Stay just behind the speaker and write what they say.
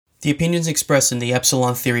The opinions expressed in the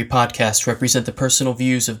Epsilon Theory podcast represent the personal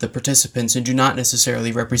views of the participants and do not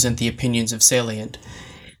necessarily represent the opinions of Salient.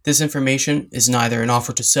 This information is neither an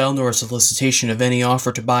offer to sell nor a solicitation of any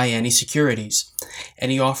offer to buy any securities.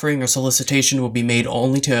 Any offering or solicitation will be made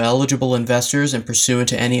only to eligible investors and pursuant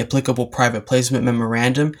to any applicable private placement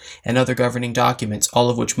memorandum and other governing documents, all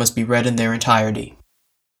of which must be read in their entirety.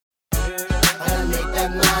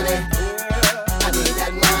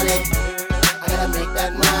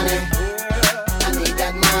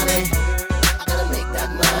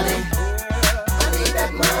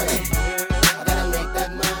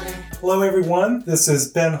 Hello everyone, this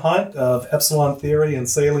is Ben Hunt of Epsilon Theory and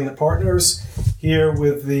Salient Partners here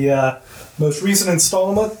with the most recent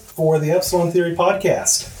installment for the Epsilon Theory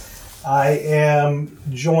podcast. I am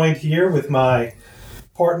joined here with my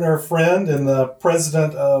partner, friend, and the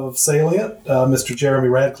president of Salient, Mr. Jeremy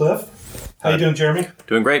Radcliffe. How you doing, Jeremy?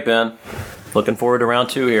 Doing great, Ben. Looking forward to round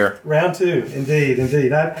two here. Round two, indeed.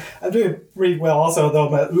 I'm doing pretty well also, though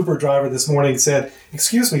my Uber driver this morning said,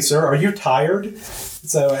 "Excuse me, sir, are you tired?"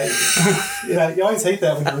 So, you always hate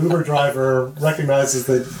that when your Uber driver recognizes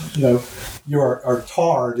that, you are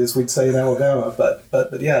tarred, as we'd say in Alabama.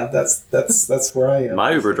 But yeah, that's where I am.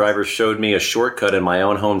 My Uber driver showed me a shortcut in my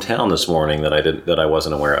own hometown this morning that I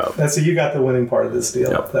wasn't aware of. So you got the winning part of this deal.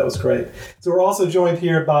 Yep. That was great. So we're also joined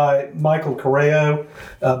here by Michael Correo,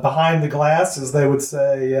 behind the glass, as they would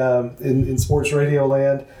say in sports radio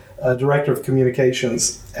land. Director of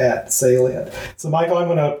Communications at Salient. So, Michael, I'm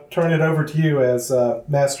going to turn it over to you as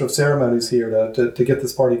Master of Ceremonies here to get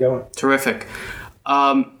this party going. Terrific.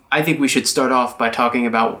 I think we should start off by talking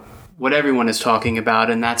about what everyone is talking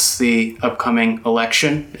about, and that's the upcoming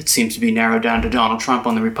election. It seems to be narrowed down to Donald Trump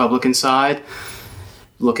on the Republican side,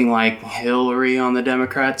 looking like Hillary on the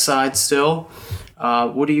Democrat side still.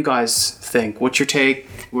 What do you guys think? What's your take?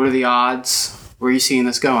 What are the odds? Where are you seeing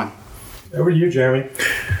this going? Over to you, Jeremy.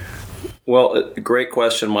 Well, great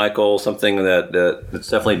question, Michael. Something that's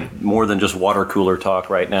definitely more than just water cooler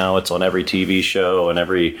talk right now. It's on every TV show and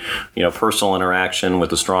every personal interaction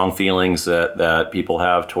with the strong feelings that people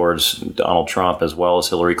have towards Donald Trump as well as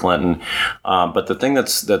Hillary Clinton. But the thing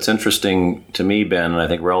that's interesting to me, Ben, and I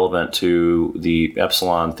think relevant to the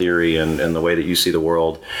Epsilon theory and the way that you see the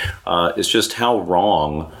world, is just how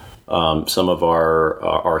wrong some of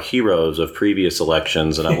our heroes of previous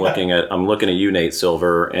elections, and I'm looking at you, Nate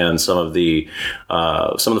Silver, and some of the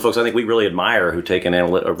folks I think we really admire who take a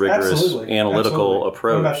rigorous analytical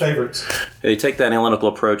approach. One of my favorites. They take that analytical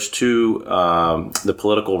approach to the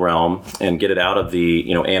political realm and get it out of the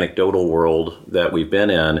anecdotal world that we've been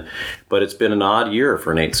in. But it's been an odd year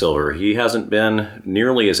for Nate Silver. He hasn't been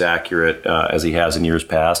nearly as accurate as he has in years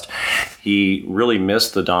past. He really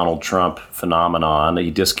missed the Donald Trump phenomenon.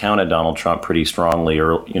 He discounted Donald Trump pretty strongly,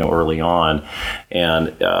 early on,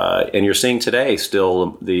 and you're seeing today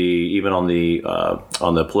still even on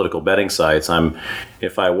the political betting sites.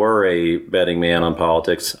 If I were a betting man on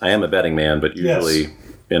politics, I am a betting man, but usually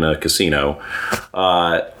in a casino.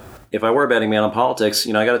 If I were a betting man on politics,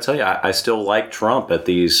 I got to tell you, I still like Trump at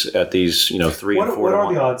these 3 and 4 to 1. What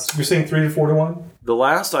are the odds? You're saying 3 to 4 to 1? The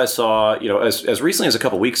last I saw, as recently as a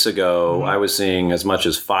couple weeks ago, I was seeing as much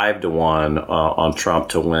as 5 to 1 on Trump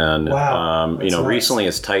to win. Wow. Nice. Recently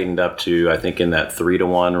it's tightened up to, I think, in that 3 to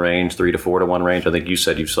 1 range, 3 to 4 to 1 range. I think you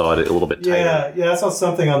said you saw it a little bit tighter. Yeah. I saw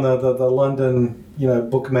something on the London,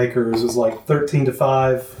 bookmakers. It was like 13 to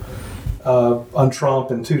 5 on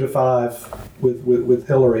Trump and 2 to 5 with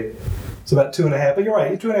Hillary. So about 2.5. But you're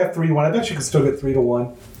right, 2.5, 3 to 1. I bet you could still get 3 to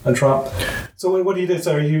 1 on Trump. So what do you do?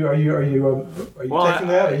 So are you taking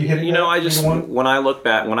that? Are you hitting that? When I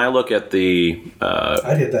look at the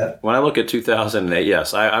I'd hit that. When I look at 2008,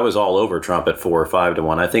 yes, I was all over Trump at 4 or 5 to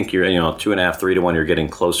 1. I think you're 2.5, 3 to 1. You're getting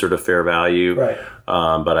closer to fair value. Right.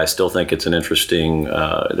 But I still think it's an interesting.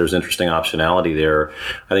 There's interesting optionality there.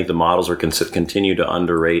 I think the models are continue to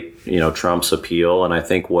underrate Trump's appeal, and I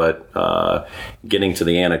think what getting to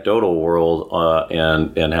the anecdotal world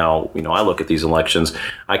and how I look at these elections,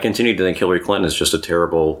 I continue to think Hillary Clinton is just a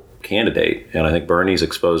terrible candidate, and I think Bernie's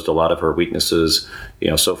exposed a lot of her weaknesses,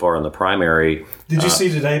 so far in the primary. Did you see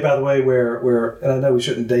today, by the way, where and I know we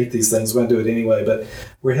shouldn't date these things, we're going to do it anyway, but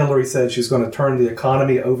where Hillary said she's going to turn the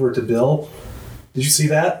economy over to Bill? Did you see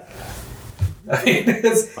that?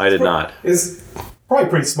 I did not. It's probably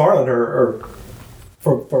pretty smart on her, or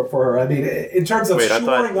for her. I mean, in terms of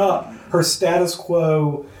shoring up her status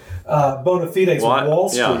quo bona fides with Wall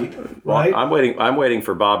Street, right? Well, I'm waiting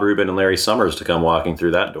for Bob Rubin and Larry Summers to come walking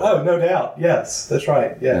through that door. Oh, no doubt. Yes, that's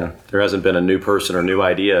right. Yeah. There hasn't been a new person or new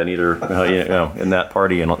idea in either, in that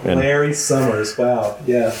party. And Larry Summers. Wow.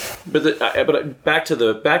 Yeah. But back to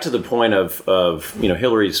the point of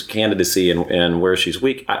Hillary's candidacy and where she's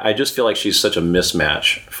weak. I just feel like she's such a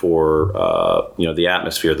mismatch for the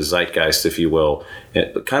atmosphere, the zeitgeist, if you will,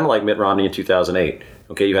 kind of like Mitt Romney in 2008.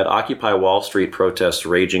 Okay, you had Occupy Wall Street protests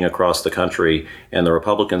raging across the country, and the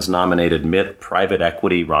Republicans nominated Mitt Private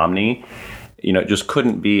Equity Romney. It just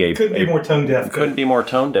couldn't be more tone deaf. Couldn't be more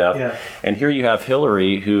tone deaf. Yeah. And here you have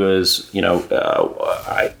Hillary, who is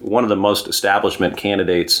one of the most establishment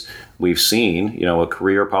candidates we've seen. A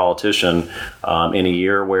career politician in a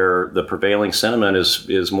year where the prevailing sentiment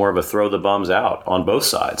is more of a throw the bums out on both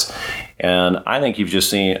sides. And I think you're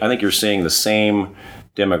seeing the same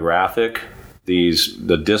demographic.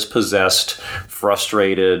 The dispossessed,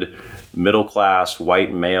 frustrated, middle-class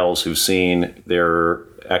white males who've seen their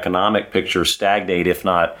economic picture stagnate, if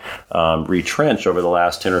not retrench over the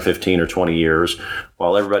last 10 or 15 or 20 years,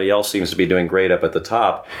 while everybody else seems to be doing great up at the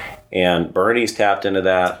top. And Bernie's tapped into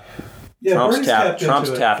that. Yeah, Trump's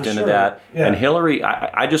tapped into that. Yeah. And Hillary,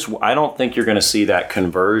 I don't think you're going to see that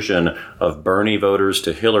conversion of Bernie voters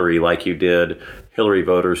to Hillary like you did Hillary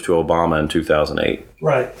voters to Obama in 2008.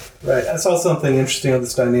 Right. I saw something interesting on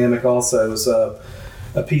this dynamic also. It was a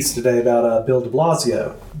piece today about Bill de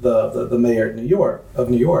Blasio, the mayor of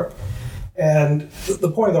New York. And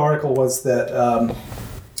the point of the article was that,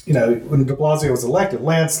 when de Blasio was elected,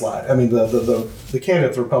 landslide. I mean, the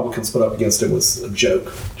candidate the Republicans put up against him was a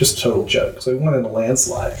joke, just a total joke. So he won in a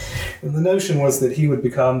landslide. And the notion was that he would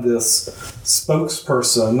become this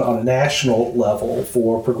spokesperson on a national level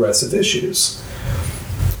for progressive issues.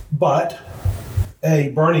 But A,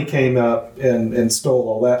 Bernie came up and stole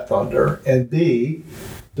all that thunder, and B,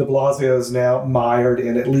 de Blasio is now mired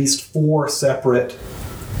in at least 4 separate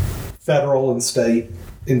federal and state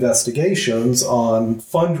investigations on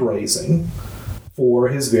fundraising for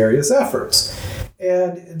his various efforts.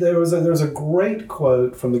 And there was a great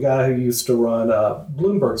quote from the guy who used to run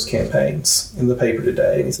Bloomberg's campaigns in the paper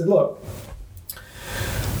today. And he said, look,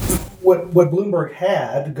 what Bloomberg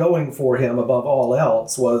had going for him above all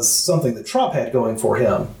else was something that Trump had going for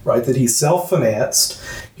him, right? That he's self-financed.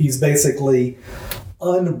 He's basically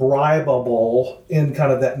unbribable in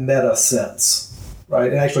kind of that meta sense. Right,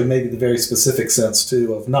 and actually maybe the very specific sense,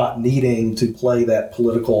 too, of not needing to play that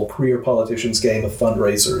political career politician's game of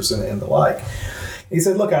fundraisers and the like. He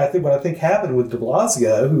said, look, what I think happened with de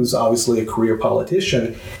Blasio, who's obviously a career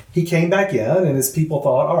politician, he came back in and his people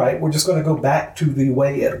thought, all right, we're just going to go back to the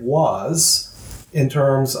way it was in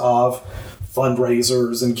terms of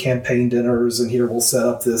fundraisers and campaign dinners, and here we'll set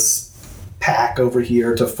up this PAC over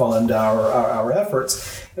here to fund our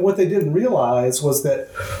efforts. And what they didn't realize was that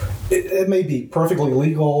it may be perfectly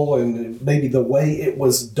legal, and maybe the way it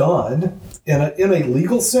was done in a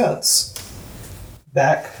legal sense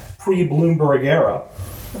back pre-Bloomberg era,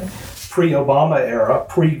 pre-Obama era,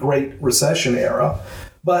 pre-Great Recession era,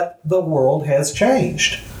 but the world has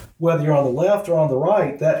changed. Whether you're on the left or on the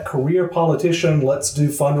right, that career politician, let's do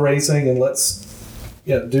fundraising and let's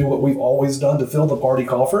do what we've always done to fill the party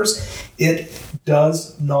coffers, it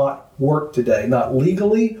does not work today. Not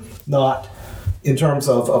legally, not in terms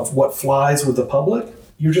of what flies with the public.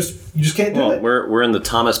 You just can't do it. We're in the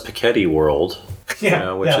Thomas Piketty world,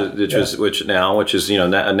 which is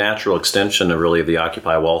a natural extension of really the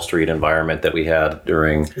Occupy Wall Street environment that we had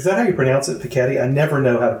during. Is that how you pronounce it, Piketty? I never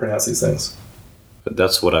know how to pronounce these things.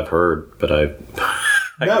 That's what I've heard, but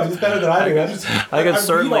no, it's better than I do. I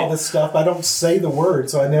read all this stuff. I don't say the word,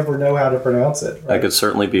 so I never know how to pronounce it. Right? I could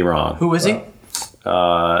certainly be wrong. Who is he?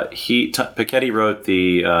 Piketty wrote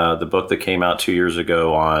the book that came out 2 years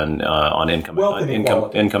ago on income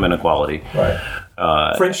inequality.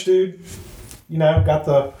 Right. French dude, got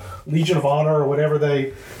the Legion of Honor or whatever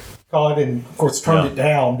they call it, and of course turned it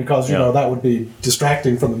down because that would be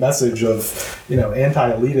distracting from the message of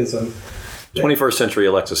anti-elitism. 21st century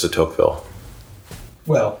Alexis de Tocqueville.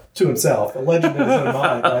 Well, to himself, a legend in his own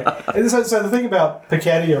mind, right? And so the thing about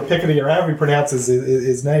Piketty or however he pronounces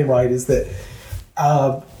his name, right, is that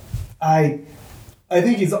I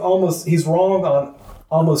think he's wrong on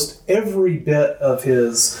almost every bit of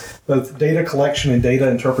his both data collection and data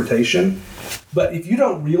interpretation. But if you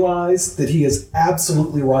don't realize that he is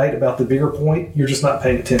absolutely right about the bigger point, you're just not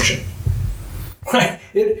paying attention. Right?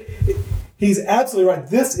 He's absolutely right.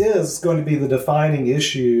 This is going to be the defining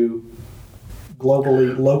issue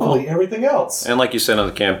globally, locally, everything else. And like you said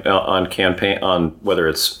on whether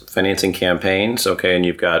it's financing campaigns, okay, and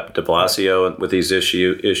you've got De Blasio with these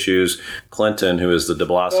issues, Clinton, who is the De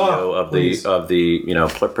Blasio of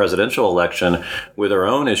the presidential election, with her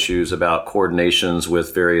own issues about coordinations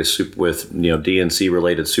with various DNC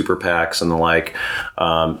related super PACs and the like,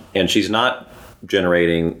 and she's not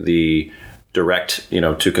generating the direct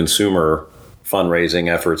to consumer fundraising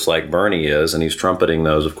efforts like Bernie is, and he's trumpeting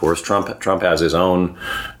those. Of course, Trump has his own.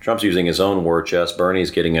 Trump's using his own war chest. Bernie's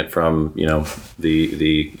getting it from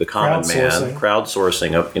the common man,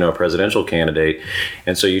 crowdsourcing a presidential candidate,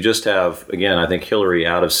 and so you just have, again, I think Hillary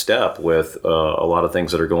out of step with a lot of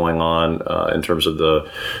things that are going on in terms of the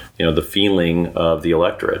feeling of the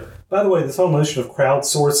electorate. By the way, this whole notion of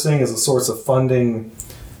crowdsourcing as a source of funding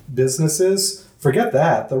businesses. Forget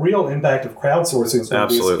that. The real impact of crowdsourcing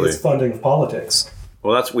is funding of politics.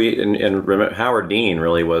 Well, that's and Howard Dean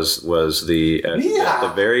really was at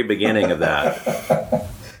the very beginning of that.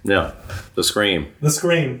 Yeah, the scream. The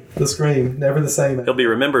scream. Never the same. He'll be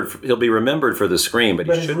remembered for the scream, but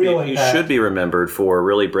he should be remembered for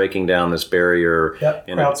really breaking down this barrier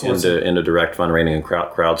into direct fundraising and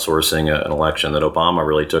crowdsourcing an election that Obama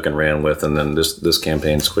really took and ran with, and then this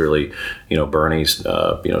campaign's clearly, Bernie's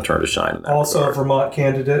turn to shine. In that also regard. A Vermont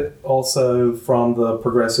candidate, also from the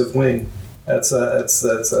progressive wing. That's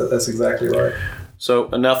exactly right. So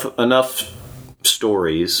enough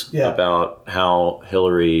stories about how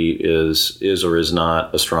Hillary is or is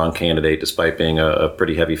not a strong candidate, despite being a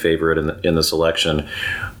pretty heavy favorite in this election.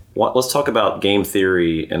 Let's talk about game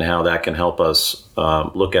theory and how that can help us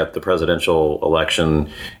look at the presidential election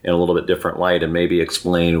in a little bit different light, and maybe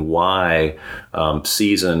explain why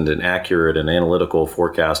seasoned and accurate and analytical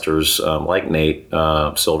forecasters like Nate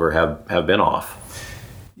Silver have been off.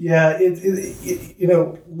 Yeah,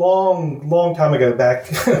 long time ago, back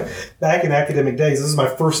in academic days, this is my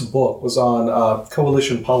first book, was on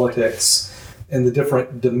coalition politics and the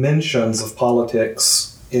different dimensions of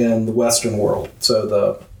politics in the Western world. So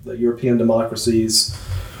the European democracies,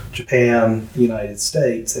 Japan, the United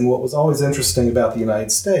States. And what was always interesting about the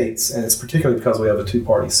United States, and it's particularly because we have a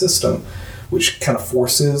two-party system, which kind of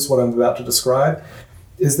forces what I'm about to describe,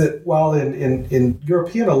 is that while in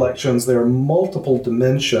European elections, there are multiple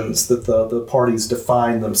dimensions that the parties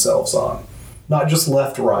define themselves on, not just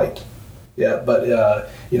left-right, but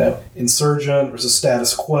insurgent versus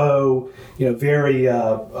status quo, very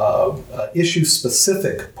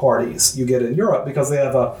issue-specific parties you get in Europe, because they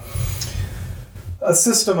have a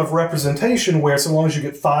system of representation where, so long as you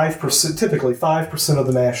get 5%, typically 5% of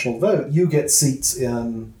the national vote, you get seats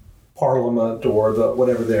in Parliament or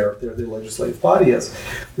whatever their legislative body is.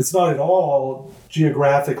 It's not at all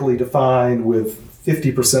geographically defined with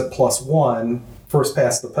 50% plus one, first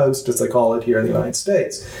past the post, as they call it here in the United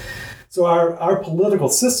States. So our political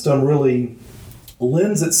system really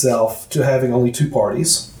lends itself to having only two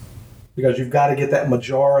parties, because you've got to get that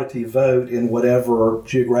majority vote in whatever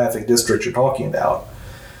geographic district you're talking about.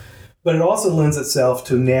 But it also lends itself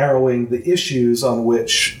to narrowing the issues on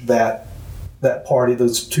which that party,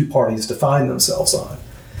 those two parties, define themselves on.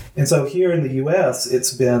 And so here in the U.S.,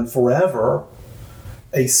 it's been forever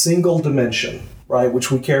a single dimension, right,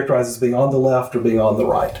 which we characterize as being on the left or being on the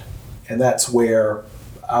right. And that's where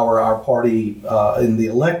our party in the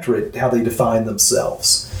electorate, how they define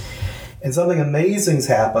themselves. And something amazing's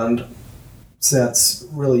happened since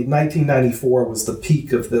really 1994 was the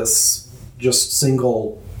peak of this just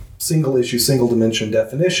single issue, single dimension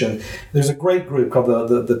definition. There's a great group called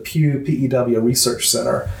the Pew PEW Research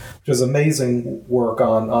Center, which does amazing work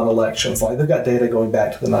on elections. Like, they've got data going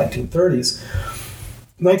back to the 1930s.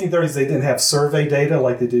 In the 1930s, they didn't have survey data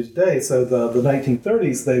like they do today. So the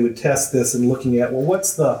 1930s, they would test this and looking at, well,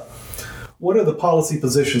 what are the policy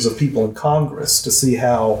positions of people in Congress, to see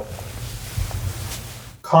how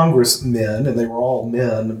congressmen, and they were all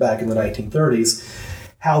men back in the 1930s,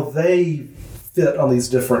 how they fit on these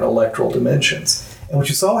different electoral dimensions. And what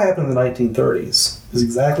you saw happen in the 1930s is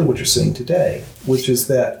exactly what you're seeing today, which is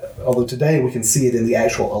that, although today we can see it in the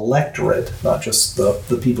actual electorate, not just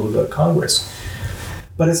the people who go to Congress,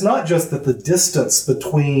 but it's not just that the distance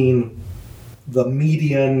between the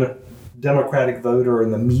median Democratic voter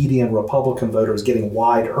and the median Republican voter is getting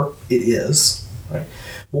wider. It is, right?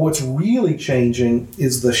 But what's really changing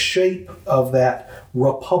is the shape of that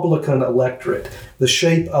Republican electorate, the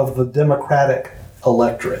shape of the Democratic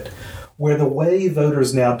electorate, where the way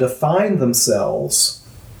voters now define themselves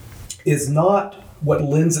is not what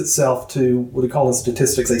lends itself to what we call in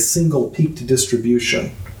statistics a single peaked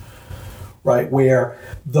distribution. right, where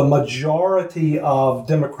the majority of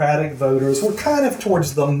Democratic voters were kind of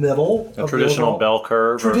towards the middle. A traditional bell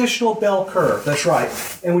curve? Traditional bell curve, that's right.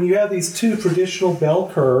 And when you have these two traditional bell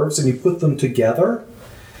curves and you put them together,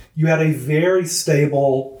 you had a very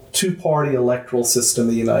stable two-party electoral system in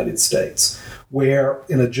the United States, where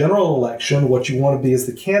in a general election, what you want to be as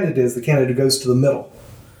the candidate who goes to the middle.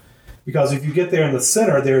 Because if you get there in the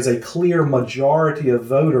center, there's a clear majority of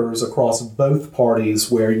voters across both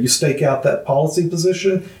parties where you stake out that policy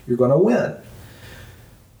position, you're going to win.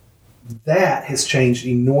 That has changed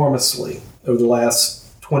enormously over the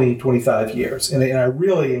last 20, 25 years. And I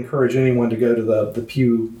really encourage anyone to go to the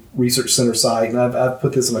Pew Research Center site, and I've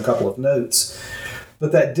put this in a couple of notes.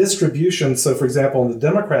 But that distribution, so for example, on the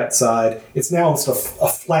Democrat side, it's now just a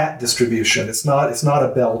flat distribution. It's not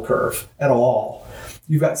a bell curve at all.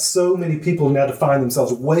 You've got so many people now define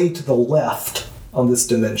themselves way to the left on this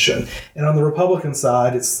dimension. And on the Republican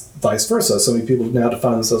side, it's vice versa. So many people now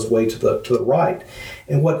define themselves way to the right.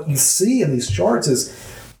 And what you see in these charts is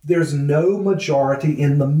there's no majority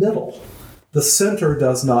in the middle. The center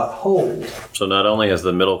does not hold. So not only has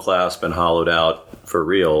the middle class been hollowed out for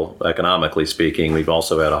real, economically speaking, we've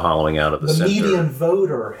also had a hollowing out of the center. The median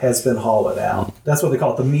voter has been hollowed out. That's what they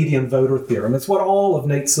call it, the median voter theorem. It's what all of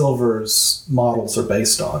Nate Silver's models are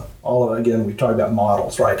based on. Again, we talked about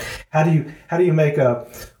models, right? How do you make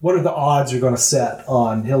what are the odds you're going to set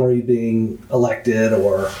on Hillary being elected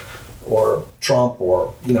or Trump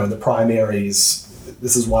or, in the primaries?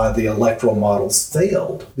 This is why the electoral models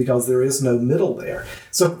failed, because there is no middle there.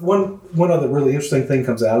 So one other really interesting thing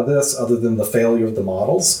comes out of this, other than the failure of the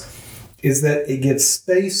models, is that it gives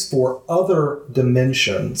space for other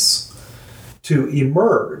dimensions to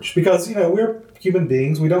emerge. Because, we're human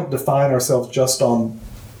beings. We don't define ourselves just on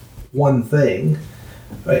one thing.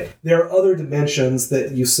 Right? There are other dimensions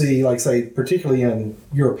that you see, like, say, particularly in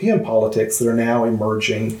European politics, that are now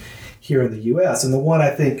emerging here in the U.S. And the one I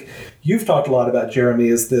think you've talked a lot about, Jeremy,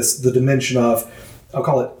 is the dimension of, I'll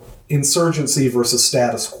call it insurgency versus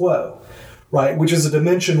status quo, right? Which is a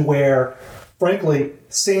dimension where, frankly,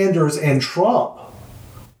 Sanders and Trump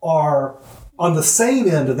are on the same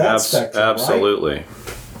end of that spectrum. Absolutely. Right?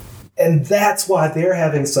 And that's why they're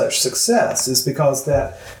having such success, is because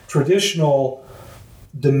that traditional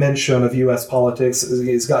dimension of U.S. politics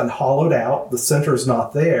has gotten hollowed out. The center is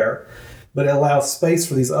not there. But it allows space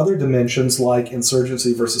for these other dimensions like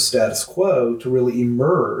insurgency versus status quo to really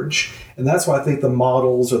emerge. And that's why I think the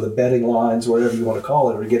models or the betting lines, whatever you want to call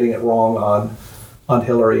it, are getting it wrong on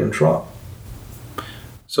Hillary and Trump.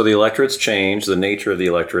 So the electorate's changed, the nature of the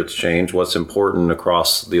electorate's changed. What's important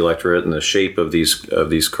across the electorate and the shape of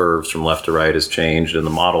these curves from left to right has changed, and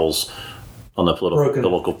the models on the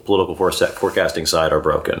political forecasting side are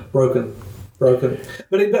broken. Broken.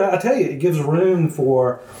 But I tell you, it gives room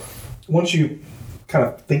for, once you kind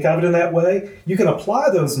of think of it in that way, you can apply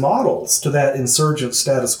those models to that insurgent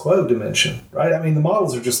status quo dimension, right? I mean, the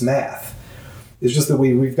models are just math. It's just that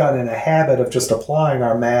we've gotten in a habit of just applying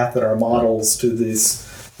our math and our models to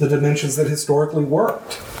the dimensions that historically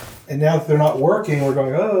worked. And now that they're not working, we're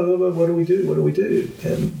going, what do we do?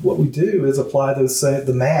 And what we do is apply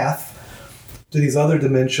the math to these other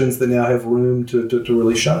dimensions that now have room to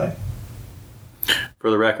really shine. For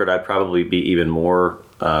the record, I'd probably be even more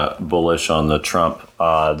bullish on the Trump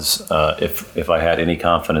odds if I had any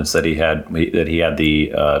confidence that he had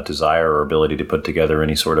the desire or ability to put together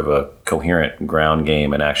any sort of a coherent ground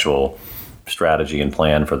game and actual strategy and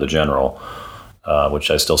plan for the general, which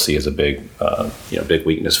I still see as a big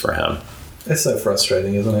weakness for him. It's so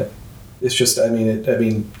frustrating, isn't it? It's just,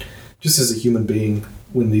 just as a human being,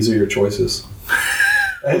 when these are your choices.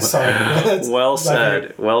 Well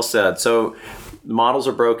said. So the models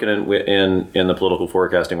are broken in the political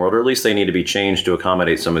forecasting world, or at least they need to be changed to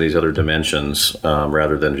accommodate some of these other dimensions,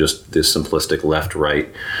 rather than just this simplistic left-right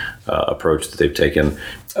approach that they've taken.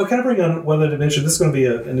 Oh, can I bring on one other dimension? This is going to be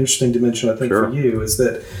an interesting dimension, I think, Sure. for you, is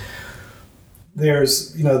that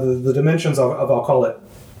there's, the dimensions of I'll call it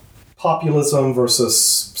populism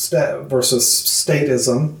versus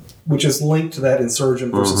statism, which is linked to that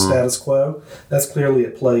insurgent versus status quo. That's clearly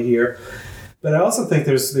at play here. But I also think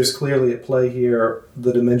there's clearly at play here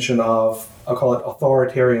the dimension of, I'll call it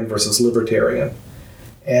authoritarian versus libertarian.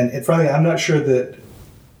 And frankly, I'm not sure that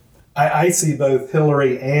I see both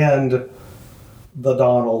Hillary and the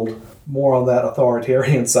Donald more on that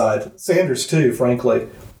authoritarian side. Sanders too, frankly,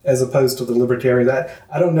 as opposed to the libertarian.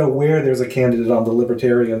 I don't know where there's a candidate on the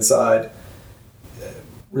libertarian side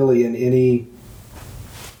really in any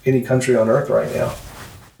country on earth right now.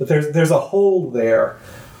 But there's a hole there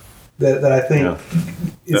that I think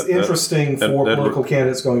is interesting for political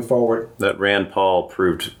candidates going forward. That Rand Paul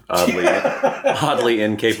proved oddly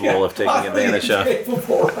incapable of taking advantage of.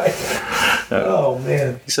 Right? Oh,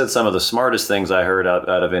 man. He said some of the smartest things I heard out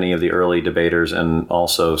of any of the early debaters, and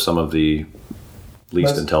also some of the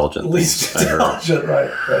least intelligent. Least intelligent,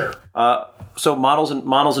 right. So models in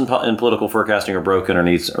political forecasting are broken or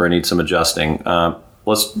need some adjusting.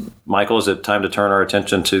 Michael, is it time to turn our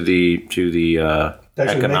attention to the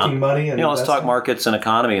actually making money and let's talk markets and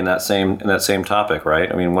economy in that same topic,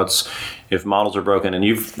 right? I mean, if models are broken, and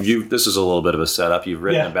this is a little bit of a setup. You've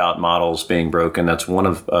written about models being broken. That's one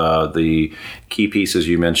of the key pieces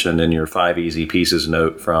you mentioned in your 5 easy pieces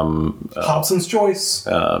note from Hobson's Choice.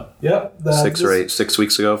 6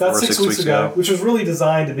 weeks ago, 4 or 6 weeks ago, which was really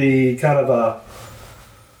designed to be kind of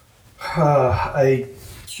a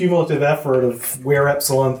cumulative effort of where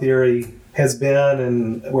epsilon theory has been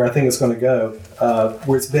and where I think it's going to go.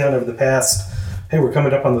 Where it's been over the past. Hey, we're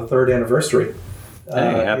coming up on the 3rd anniversary.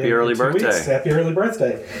 Hey, happy early birthday. Weeks. Happy early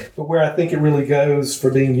birthday. But where I think it really goes for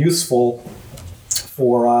being useful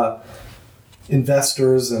for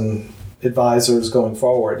investors and advisors going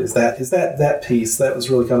forward is that piece. That was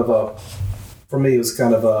really kind of for me, it was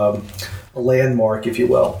kind of a landmark, if you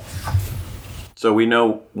will. So we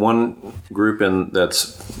know one group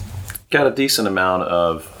that's got a decent amount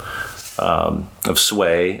of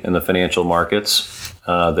sway in the financial markets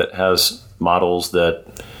that has models that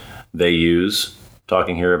they use.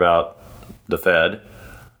 Talking here about the Fed.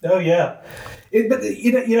 Oh yeah, but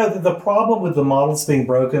the problem with the models being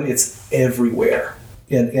broken, it's everywhere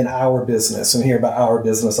in our business. And here about our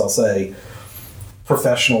business, I'll say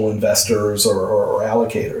professional investors or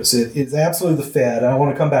allocators. It's absolutely the Fed. I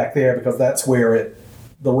want to come back there because that's where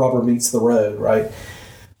the rubber meets the road, right?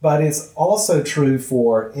 But it's also true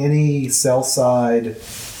for any sell-side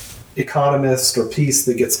economist or piece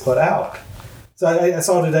that gets put out. So I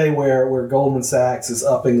saw today where Goldman Sachs is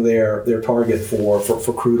upping their target for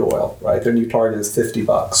crude oil, right? Their new target is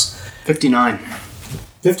 $50. 59.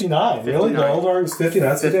 59, really? The old target was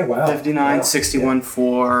 59. 59. Wow. 59, wow. 61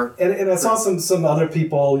 for... And I saw some other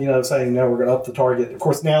people, saying, no, we're going to up the target. Of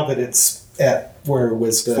course, now that it's at where it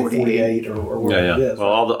was 48 or where it is. Well,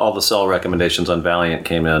 all the sell recommendations on Valiant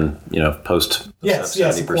came in, post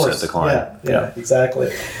 70% decline. Yeah,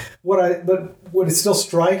 exactly. What is still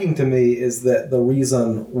striking to me is that the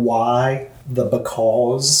reason why,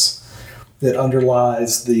 because that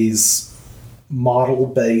underlies these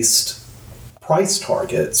model-based price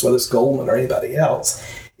targets, whether it's Goldman or anybody else,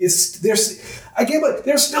 is they're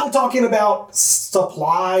still talking about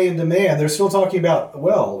supply and demand. They're still talking about,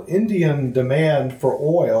 Indian demand for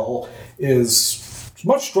oil is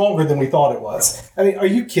much stronger than we thought it was. I mean, are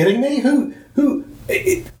you kidding me?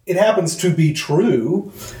 It happens to be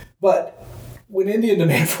true, but when Indian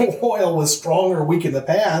demand for oil was strong or weak in the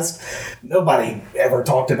past, nobody ever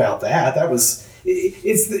talked about that.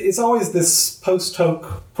 It's always this post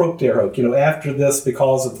hoc propter hoc, after this,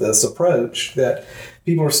 because of this approach, that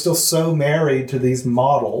people are still so married to these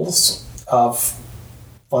models of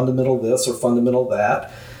fundamental this or fundamental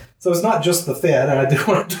that. So it's not just the Fed, and I do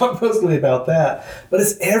want to talk mostly about that, but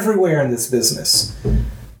it's everywhere in this business.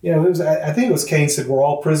 I think it was Keynes said we're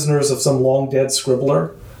all prisoners of some long dead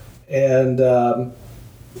scribbler. And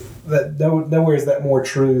that nowhere is that more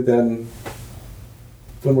true than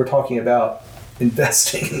when we're talking about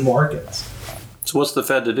investing in markets. So what's the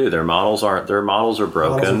Fed to do? Their models are broken. Models are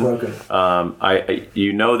broken.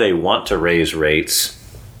 They want to raise rates.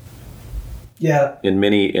 Yeah. In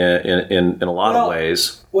a lot of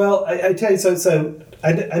ways. Well, I tell you, so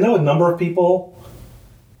I know a number of people,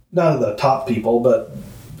 not the top people, but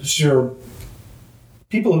sure,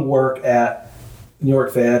 people who work at New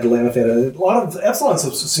York Fed, Atlanta Fed, a lot of Epsilon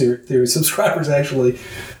theory subscribers actually,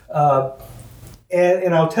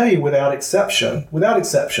 and I'll tell you without exception,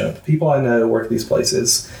 the people I know work at these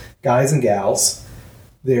places, guys and gals,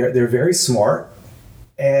 they're very smart,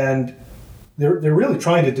 and they're really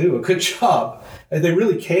trying to do a good job. They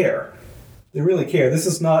really care. This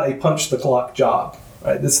is not a punch the clock job,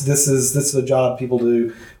 right? This is a job people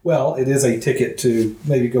do. Well, it is a ticket to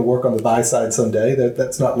maybe go work on the buy side someday.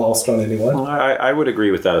 That's not lost on anyone. Well, I would agree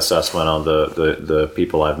with that assessment on the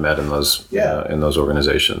people I've met in those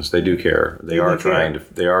organizations. They do care. They are trying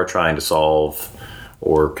to solve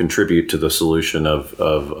or contribute to the solution of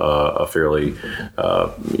a fairly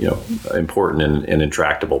important and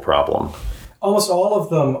intractable problem. Almost all of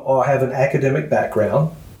them have an academic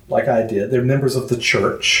background, like I did. They're members of the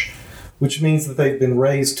church, which means that they've been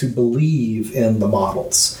raised to believe in the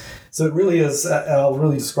models. So it really is, I'll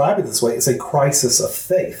really describe it this way, it's a crisis of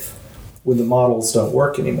faith when the models don't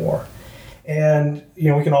work anymore. And,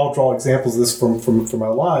 we can all draw examples of this from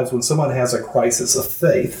our lives. When someone has a crisis of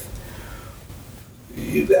faith,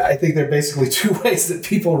 I think there are basically two ways that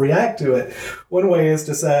people react to it. One way is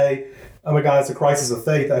to say, oh my God, it's a crisis of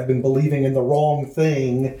faith. I've been believing in the wrong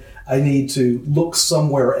thing. I need to look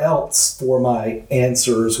somewhere else for my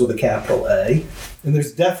answers with a capital A. And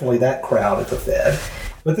there's definitely that crowd at the Fed.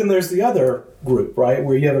 But then there's the other group, right,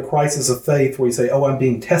 where you have a crisis of faith where you say, oh, I'm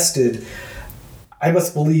being tested. I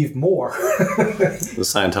must believe more. The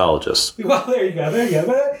Scientologists. Well, there you go.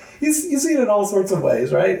 But you see it in all sorts of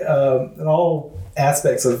ways, right? In all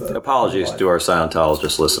aspects of apologies to our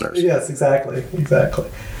Scientologist listeners. Yes, exactly.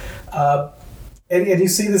 And you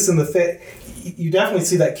see this in the Fed. You definitely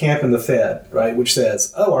see that camp in the Fed, right, which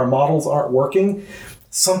says, oh, our models aren't working.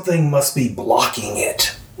 Something must be blocking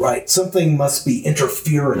it, right? Something must be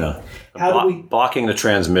interfering. Yeah. How do we blocking the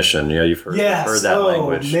transmission? You've heard that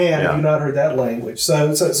language. Oh man, have you not heard that language?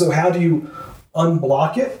 So how do you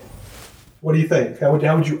unblock it? What do you think? How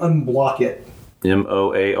would you unblock it?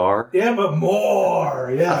 MOAR?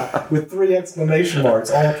 More, yeah, with 3 exclamation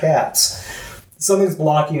marks, all caps. Something's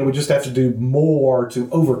blocking it. We just have to do more to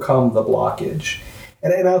overcome the blockage.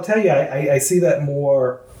 And I'll tell you, I see that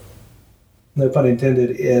more, no pun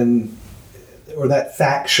intended, or that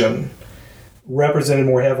faction represented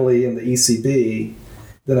more heavily in the ECB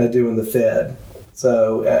than I do in the Fed.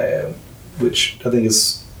 So, which I think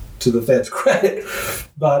is to the Fed's credit.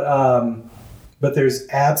 But there's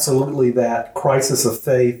absolutely that crisis of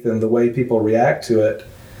faith and the way people react to it.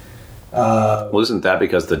 Well, isn't that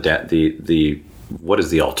because the what is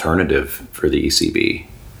the alternative for the ECB?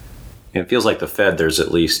 And it feels like the Fed. There's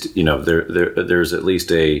at least there's at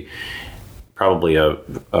least probably a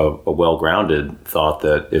well-grounded thought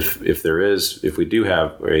that if we do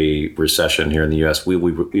have a recession here in the U.S., we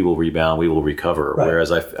will rebound, we will recover. Right.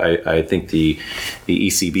 Whereas I think the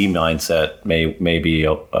ECB mindset may be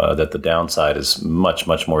that the downside is much,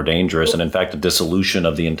 much more dangerous, and in fact a dissolution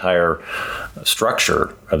of the entire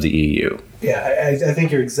structure of the EU. Yeah, I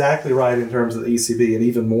think you're exactly right in terms of the ECB, and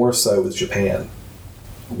even more so with Japan,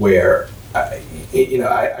 where I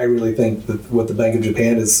really think that what the Bank of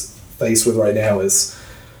Japan is faced with right now is,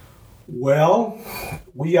 well,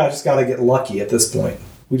 we just got to get lucky at this point.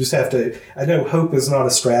 We just have to. I know hope is not a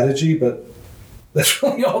strategy, but that's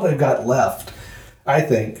really all they've got left. I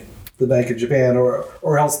think the Bank of Japan,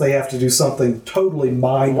 or else they have to do something totally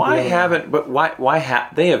mind-blowing. Why they have?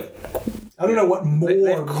 I don't know what more.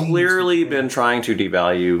 They've clearly been trying to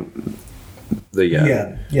devalue the yen.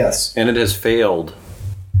 Yeah. Yes. And it has failed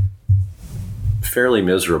fairly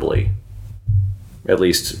miserably, at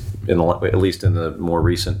least in the more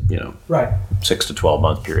recent, right, 6 to 12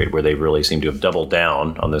 month period, where they really seem to have doubled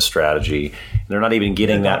down on this strategy. They're not even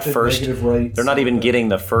getting that first. They're not even getting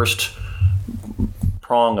the first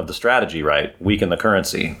prong of the strategy right. Weaken the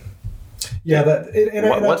currency. Yeah,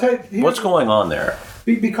 what's going on there?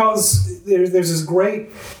 Because there's this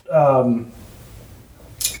great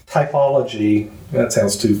typology. That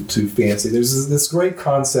sounds too fancy. There's this great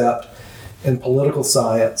concept in political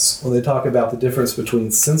science when they talk about the difference between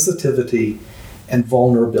sensitivity and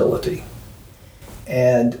vulnerability.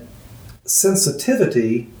 And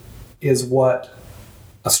sensitivity is what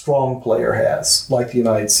a strong player has, like the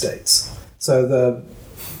United States. So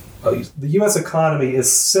the U.S. economy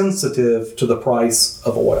is sensitive to the price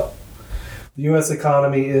of oil. The U.S.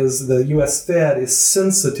 the U.S. Fed is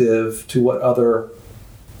sensitive to what other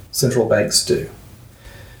central banks do.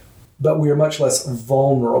 But we are much less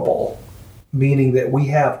vulnerable, meaning that we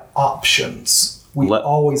have options. We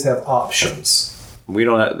always have options. We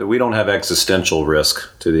don't have existential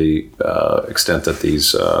risk to the extent that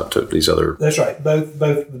these other. That's right. Both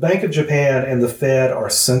the Bank of Japan and the Fed are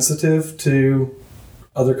sensitive to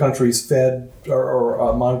other countries' Fed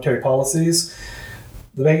or monetary policies.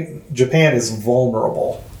 The Bank of Japan is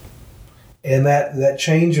vulnerable, and that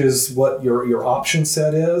changes what your option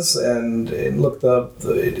set is. And look,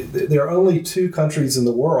 there are only 2 countries in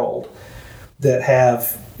the world that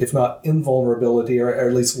have, if not invulnerability, or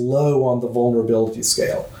at least low on the vulnerability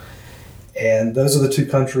scale. And those are the 2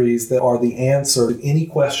 countries that are the answer to any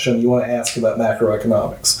question you want to ask about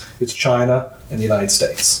macroeconomics. It's China and the United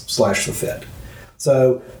States / the Fed.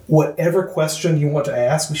 So whatever question you want to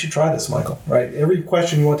ask, we should try this, Michael, right? Every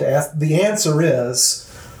question you want to ask, the answer is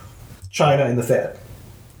China and the Fed.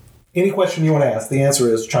 Any question you want to ask, the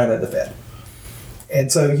answer is China and the Fed. And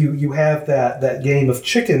so you have that game of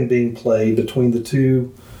chicken being played between the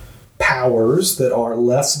 2 powers that are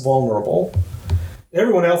less vulnerable.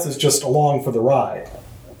 Everyone else is just along for the ride.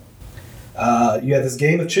 You have this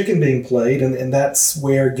game of chicken being played, and that's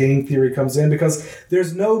where game theory comes in, because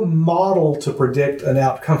there's no model to predict an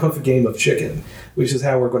outcome of a game of chicken, which is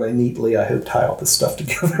how we're going to neatly, I hope, tie all this stuff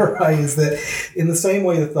together, right? Is that in the same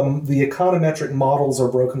way that the econometric models are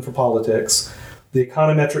broken for politics, the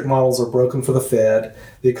econometric models are broken for the Fed,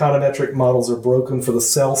 the econometric models are broken for the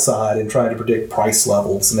sell side in trying to predict price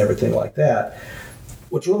levels and everything like that.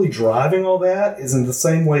 What's really driving all that is in the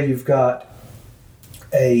same way you've got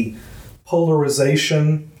a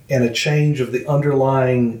polarization and a change of the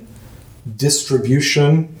underlying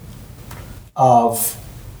distribution of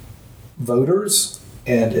voters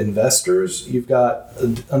and investors. You've got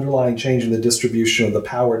an underlying change in the distribution of the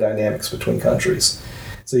power dynamics between countries.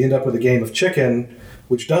 So you end up with a game of chicken,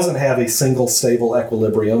 which doesn't have a single stable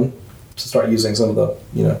equilibrium, to start using some of the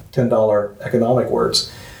 $10 economic words,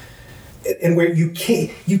 and where you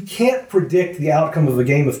can't predict the outcome of a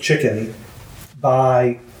game of chicken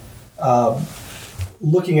by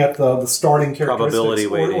looking at the starting characteristics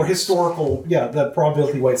or historical, the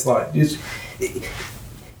probability weights.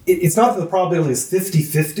 It's not that the probability is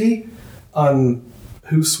 50-50 on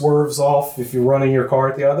who swerves off if you're running your car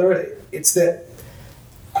at the other. It's that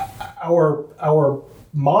our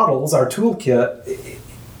models, our toolkit,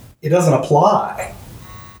 it doesn't apply.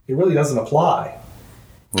 It really doesn't apply.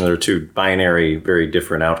 There are two binary, very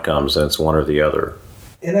different outcomes, and it's one or the other.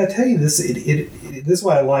 And I tell you this, this is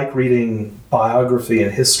why I like reading biography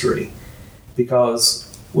and history,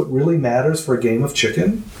 because what really matters for a game of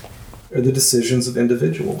chicken are the decisions of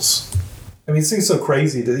individuals. I mean, it seems so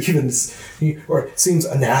crazy to or it seems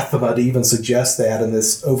anathema to even suggest that in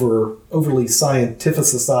this overly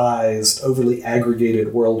scientificized, overly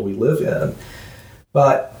aggregated world we live in.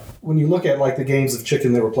 But when you look at like the games of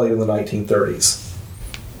chicken that were played in the 1930s,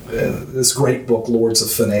 this great book, Lords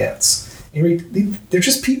of Finance, they're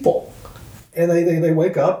just people. And they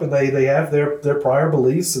wake up and they have their prior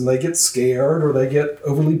beliefs, and they get scared or they get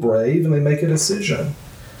overly brave and they make a decision.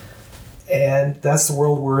 And that's the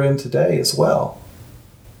world we're in today as well,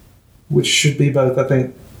 which should be both, I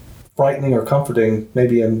think, frightening or comforting,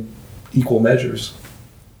 maybe in equal measures,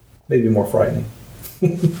 maybe more frightening.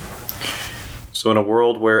 So in a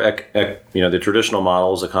world where the traditional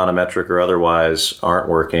models, econometric or otherwise, aren't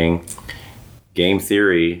working, game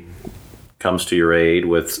theory comes to your aid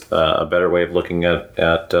with a better way of looking at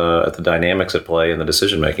the dynamics at play and the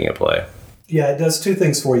decision making at play. Yeah, it does two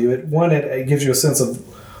things for you. One, it gives you a sense of,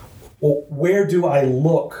 well, where do I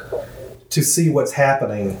look to see what's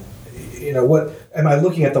happening? What am I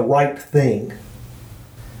looking at the right thing?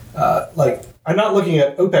 I'm not looking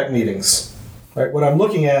at OPEC meetings, right? What I'm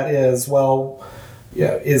looking at is,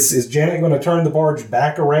 is Janet going to turn the barge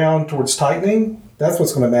back around towards tightening? That's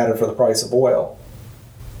what's going to matter for the price of oil.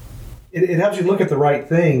 It helps you look at the right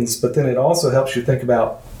things, but then it also helps you think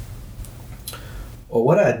about, well,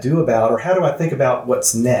 what do I do about, or how do I think about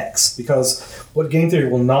what's next? Because what game theory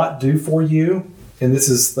will not do for you, and this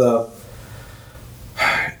is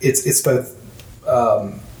it's both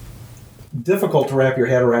difficult to wrap your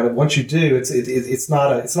head around it. Once you do, it's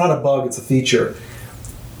not a bug, it's a feature.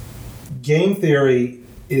 Game theory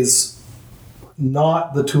is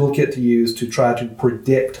not the toolkit to use to try to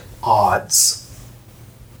predict odds.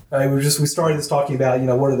 We started this talking about,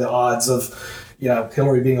 what are the odds of,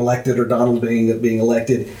 Hillary being elected or Donald being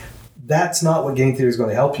elected. That's not what game theory is going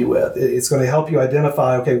to help you with. It's going to help you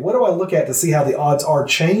identify, okay, what do I look at to see how the odds are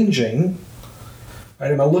changing?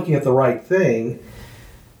 Right? Am I looking at the right thing?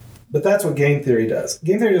 But that's what game theory does.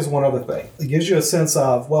 Game theory does one other thing. It gives you a sense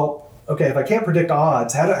of, okay, if I can't predict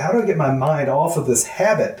odds, how do I get my mind off of this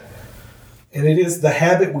habit? And it is the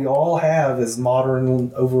habit we all have as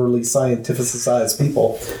modern, overly scientificized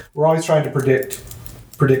people. We're always trying to predict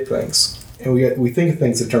things. And we think of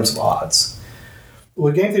things in terms of odds.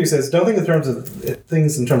 What game theory says, don't think in terms of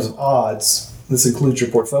things in terms of odds. This includes your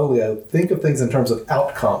portfolio. Think of things in terms of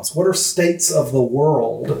outcomes. What are states of the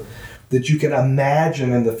world that you can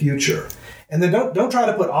imagine in the future? And then don't try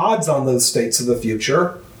to put odds on those states of the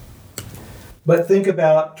future, but think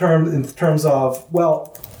about in terms of,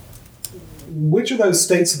 which of those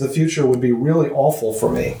states of the future would be really awful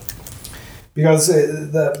for me? Because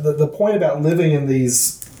the point about living in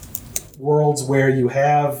these worlds where you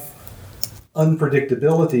have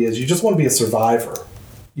unpredictability is you just want to be a survivor.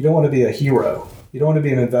 You don't want to be a hero. You don't want to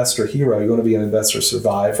be an investor hero. You want to be an investor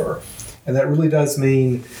survivor. And that really does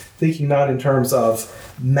mean thinking not in terms of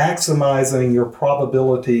maximizing your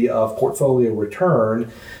probability of portfolio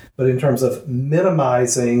return, but in terms of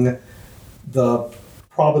minimizing the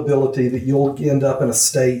probability that you'll end up in a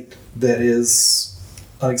state that is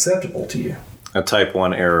unacceptable to you. A type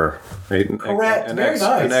 1 error. Right? Correct. Very nice.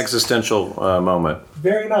 An existential moment.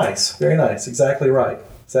 Very nice. Very nice. Exactly right.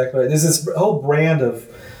 Exactly right. There's this whole brand of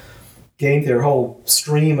game theory, whole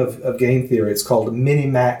stream of game theory. It's called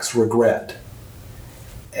minimax regret.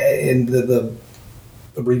 And the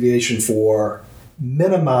abbreviation for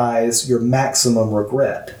minimize your maximum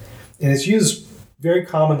regret. And it's used very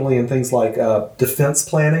commonly in things like defense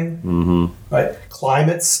planning, right?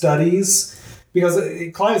 Climate studies. Because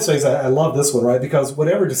climate studies, I love this one, right? Because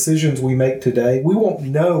whatever decisions we make today, we won't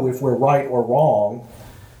know if we're right or wrong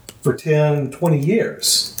for 10, 20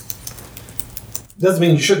 years. Doesn't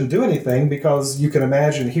mean you shouldn't do anything, because you can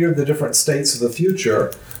imagine here are the different states of the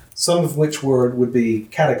future, some of which would be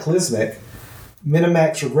cataclysmic.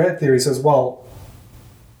 Minimax regret theory says, well,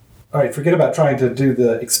 all right, forget about trying to do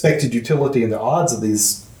the expected utility and the odds of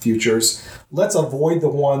these futures. Let's avoid the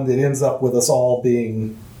one that ends up with us all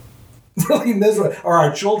being really miserable, or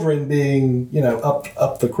our children being,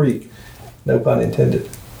 up the creek. No pun intended.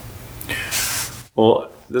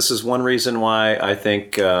 Well, this is one reason why I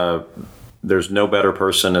think there's no better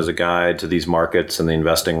person as a guide to these markets and the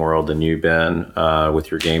investing world than you've been with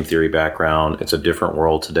your game theory background. It's a different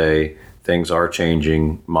world today. Things are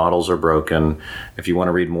changing. Models are broken. If you want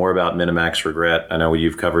to read more about minimax regret, I know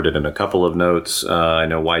you've covered it in a couple of notes. I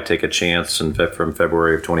know Why Take a Chance from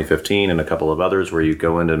February of 2015 and a couple of others where you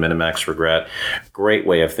go into minimax regret. Great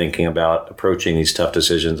way of thinking about approaching these tough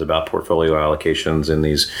decisions about portfolio allocations in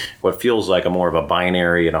these, what feels like a more of a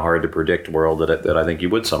binary and a hard to predict world that I think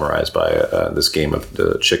you would summarize by this game of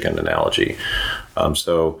the chicken analogy.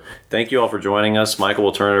 So thank you all for joining us. Michael,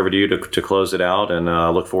 we'll turn it over to you to close it out, and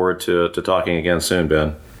look forward to talking again soon,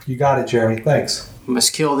 Ben. You got it, Jeremy. Thanks.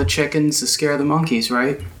 Must kill the chickens to scare the monkeys,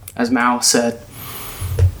 right? As Mao said.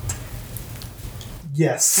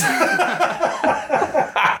 Yes.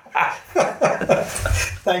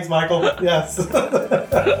 Thanks, Michael. Yes.